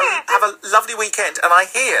and have a lovely weekend. And I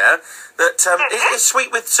hear that it's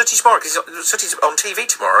Sweet with Sooty tomorrow, because Sooty's on TV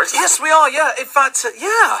tomorrow, isn't Yes, we are, yeah. In fact,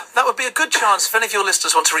 yeah, that would be a good chance. If any of your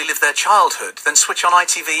listeners want to relive their childhood, then switch on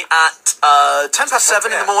ITV at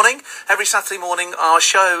 7:10 in the morning. Every Saturday morning, our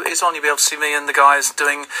show is on. You'll be able to see me and the guys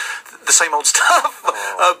doing the same old stuff,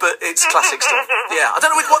 but it's classic stuff. Yeah, I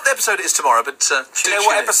don't know what episode it is tomorrow, but do you know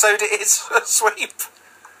what episode it is, Sweep?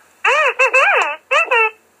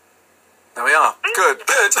 There we are. Good.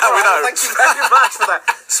 Now we know. Thank you very much for that.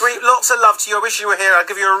 Sweet, lots of love to you. I wish you were here. I'll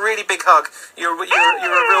give you a really big hug. You're a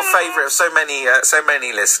real favourite of so many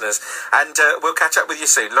listeners. And we'll catch up with you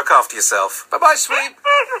soon. Look after yourself. Bye-bye, Sweet.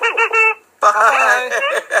 Bye.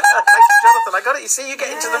 Thank you, Jonathan. I got it. You see, you get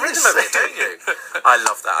into the rhythm of it, don't you? I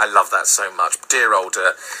love that. I love that so much. Dear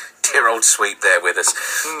old Sweep there with us.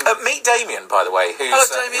 Meet Damien, by the way, who's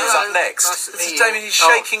up next. This is Damien. He's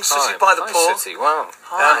shaking Sooty by the paw. Sooty, wow.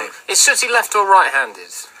 Hi. Is Sooty left or right-handed?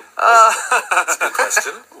 That's a good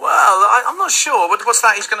question. Well, I'm not sure. What's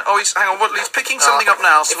that? He's going to... Oh, hang on. He's picking something up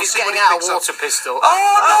now. So If he's we'll see getting what he out a picks water up. pistol... Oh,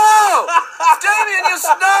 no! Damien,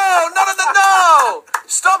 no! None of the no!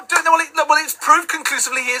 Stop doing that. Well, it's proved conclusive.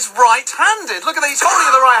 conclusively he is right-handed. Look at that, he's holding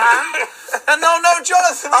in the right hand. And no,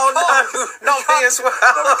 Jonathan, Oh no, not me as well.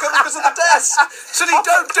 No, we couldn't because of the desk. So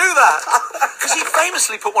don't do that. Because he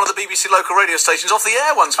famously put one of the BBC local radio stations off the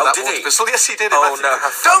air once with that did water he? pistol. Yes, he did. Oh, no, how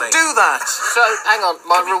funny. Don't do that. So, hang on,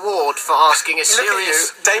 my reward for asking a Look at you.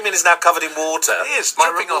 serious... Damien is now covered in water. He is My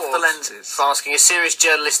dripping off the reward lenses. for asking a serious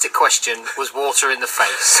journalistic question was water in the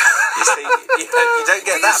face. You see, you don't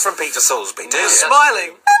get that from Peter Salisbury, do you? He's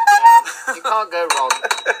smiling. You can't go wrong.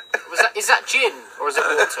 Is that gin or is it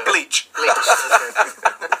water? Bleach. Bleach. Okay.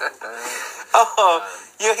 Oh,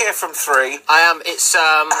 you're here from 3. I am. It's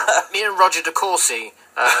me and Roger de Courcy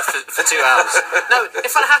for 2 hours. No,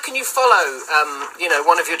 in fact, how can you follow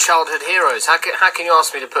one of your childhood heroes? How can you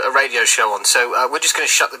ask me to put a radio show on? So we're just going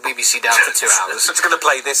to shut the BBC down for 2 hours. So it's going to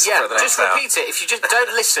play this Yeah, for the next just hour. repeat it. If you just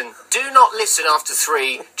don't listen, do not listen after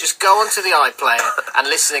 3. Just go onto the iPlayer and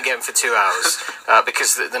listen again for 2 hours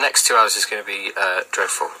because the next 2 hours is going to be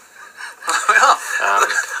dreadful.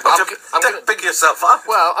 Don't big yourself up.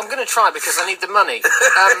 Well, I'm going to try because I need the money.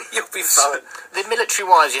 You'll be fine. The Military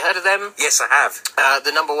Wives, you heard of them? Yes, I have.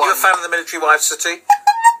 The number one. You a fan of the Military Wives, Sooty?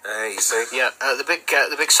 You see. Yeah, the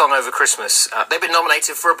big song over Christmas. They've been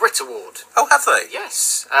nominated for a Brit Award. Oh, have they?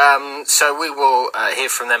 Yes. So we will hear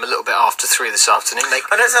from them a little bit after 3 this afternoon.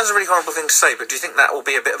 I know it sounds a really horrible thing to say, but do you think that will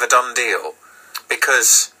be a bit of a done deal?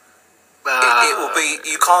 Because it will be.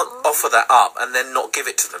 You can't offer that up and then not give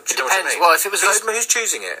it to them. Do you know depends. what I mean? Well, if it was who's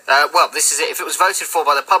choosing it? well, this is it. If it was voted for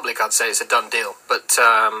by the public, I'd say it's a done deal. But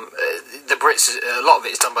the Brits, a lot of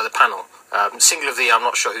it is done by the panel. Singular V, I'm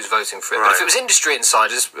not sure who's voting for it. Right. But if it was industry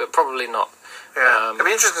insiders, probably not. Yeah. It'd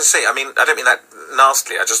be interesting to see. I mean, I don't mean that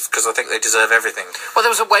nastily. Because I think they deserve everything. Well,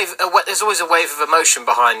 there's always a wave of emotion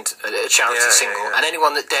behind a charity single, and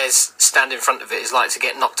anyone that dares stand in front of it is like to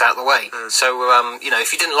get knocked out of the way. So,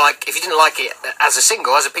 if you didn't like it as a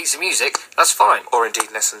single, as a piece of music, that's fine. Or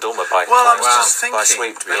indeed Ness and Dormer by Well, I was just thinking, by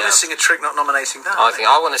Sweep. To be they're honest. missing a trick not nominating that. I think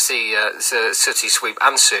I want to see Sooty, Sweep,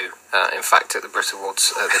 and Sue. In fact, at the Brit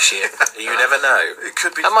Awards this year. You never know. It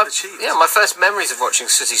could be achieved. My first memories of watching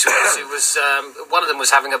Sooty, Sweep, and Sue was one of them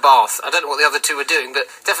was having a bath. I don't know what the other two were doing, but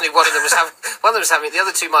definitely one of them was having. The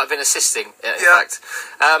other two might have been assisting. In fact.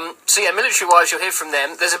 Military Wives, you'll hear from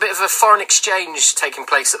them. There's a bit of a foreign exchange taking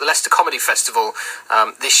place at the Leicester Comedy Festival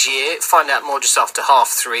this year. Find out more just after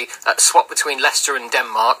 3:30. Swap between Leicester and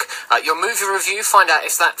Denmark. Your movie review. Find out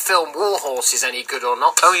if that film War Horse is any good or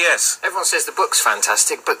not. Oh yes. Everyone says the book's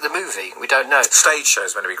fantastic, but the movie, we don't know. Stage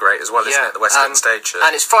show's going to be great as well, isn't it? The West End stage show.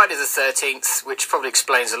 And it's Friday the 13th, which probably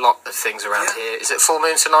explains a lot of things around here. Is it full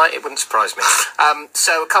moon tonight? It wouldn't surprise me.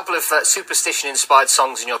 So a couple of superstition-inspired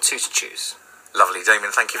songs in your 2 to choose. Lovely,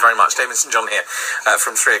 Damien. Thank you very much. Damien St John here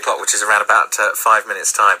from 3 o'clock, which is around about 5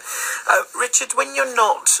 minutes' time. Richard, when you're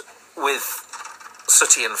not with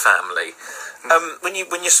Sooty and family, when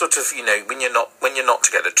you're sort of, when you're not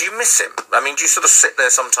together, do you miss him? I mean, do you sort of sit there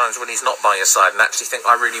sometimes when he's not by your side and actually think,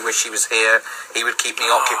 I really wish he was here, he would keep me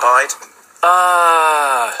occupied?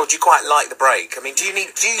 Or do you quite like the break? I mean,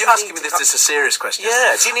 You're asking me this is a serious question.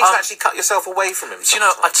 Yeah, do you need to actually cut yourself away from him? Do you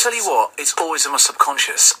know, I tell you what, it's always in my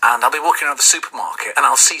subconscious, and I'll be walking around the supermarket and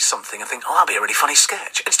I'll see something and think, oh, that'll be a really funny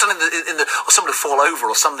sketch. It's done in the or someone will fall over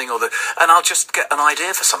or something, and I'll just get an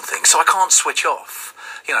idea for something, so I can't switch off.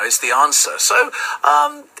 Is the answer. So,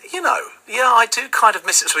 I do kind of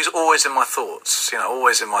miss it. So he's always in my thoughts,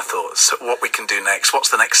 always in my thoughts. What we can do next, what's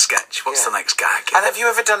the next sketch, what's the next gag. And have you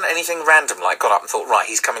ever done anything random, like got up and thought, right,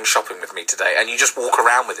 he's coming shopping with me today, and you just walk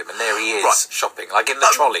around with him, and there he is, shopping, like in the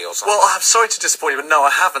trolley or something? Well, I'm sorry to disappoint you, but no,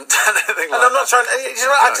 I haven't done anything like that. I'm not trying,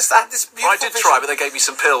 I just had this beautiful I did try, but they gave me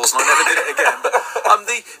some pills, and I never did it again. But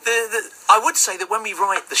I would say that when we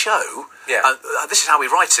write the show, this is how we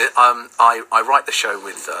write it. I write the show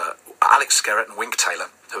with Alex Skerritt and Wink Taylor,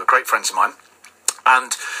 who are great friends of mine,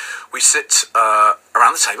 and we sit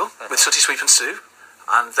around the table with Sooty, Sweep and Sue,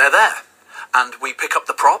 and they're there, and we pick up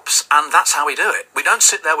the props, and that's how we do it. We don't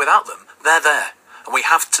sit there without them. They're there, and they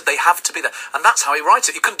have to be there, and that's how we write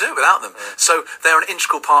it. You couldn't do it without them. So they're an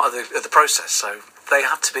integral part of the process. So they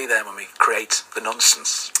have to be there when we create the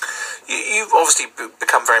nonsense. You've obviously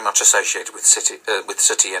become very much associated with Sooty, but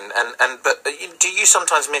do you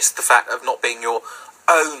sometimes miss the fact of not being your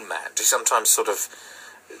own man? Do you sometimes sort of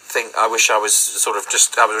think, I wish I was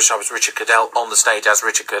Richard Cadell on the stage as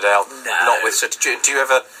Richard Cadell, not with Sooty? Do you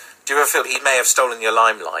ever feel he may have stolen your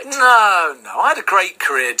limelight? No. I had a great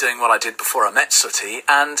career doing what I did before I met Sooty,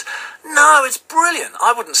 and no, it's brilliant.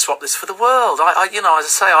 I wouldn't swap this for the world. I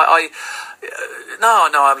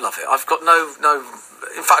love it. I've got no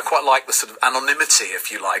in fact, I quite like the sort of anonymity,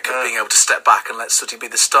 if you like, of being able to step back and let Sooty be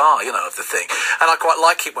the star, you know, of the thing. And I quite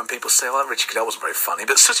like it when people say, well, Richard Cadell wasn't very funny,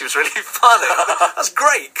 but Sooty was really funny. That's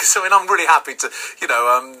great. So, I'm really happy to,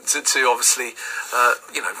 to obviously,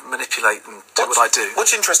 manipulate and do what I do.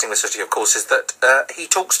 What's interesting with Sooty, of course, is that he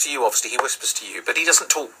talks to you, obviously, he whispers to you, but he doesn't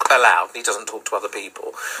talk aloud, he doesn't talk to other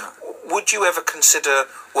people. Would you ever consider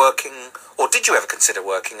working, or did you ever consider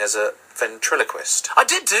working as a ventriloquist? I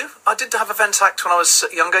did have a vent act when I was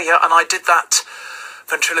younger, yeah, and I did that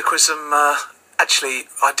ventriloquism,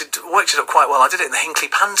 worked it up quite well. I did it in the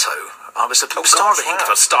Hinkley Panto. I was a star of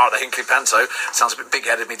the Hinkley Panto. Sounds a bit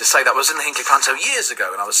big-headed of me to say that. I was in the Hinkley Panto years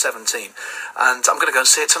ago when I was 17. And I'm going to go and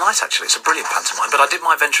see it tonight, actually. It's a brilliant pantomime. But I did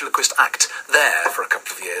my ventriloquist act there for a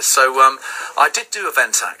couple of years. So I did do a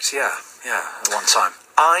vent act, yeah, at one time.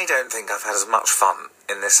 I don't think I've had as much fun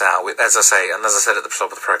in this hour, as I say, and as I said at the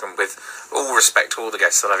top of the programme, with all respect to all the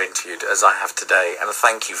guests that I've interviewed, as I have today, and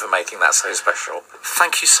thank you for making that so special.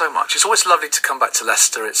 Thank you so much. It's always lovely to come back to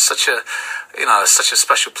Leicester. It's such a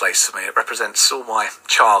special place for me. It represents all my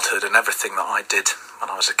childhood and everything that I did when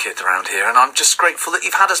I was a kid around here, and I'm just grateful that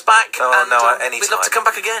you've had us back. Anytime. We'd love to come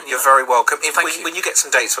back again. You're very welcome. When you get some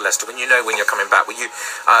dates for Leicester, when you're coming back,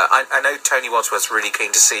 I know Tony Wadsworth's really keen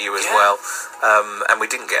to see you as well, and we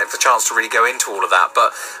didn't get the chance to really go into all of that, but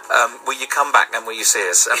will you come back and will you see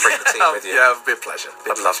us and bring the team with you? Yeah, it would be a pleasure.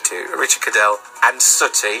 I'd love to. Richard Cadell and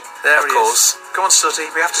Sooty, there of he course. Is. Go on, Sooty.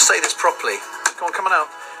 We have to say this properly. Come on, come on out.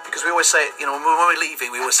 Because we always say it, when we're leaving,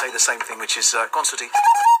 we always say the same thing, which is, go on, Sooty.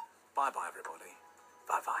 Bye-bye, everybody.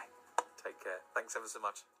 Bye-bye. Take care. Thanks ever so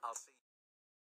much. I'll see you.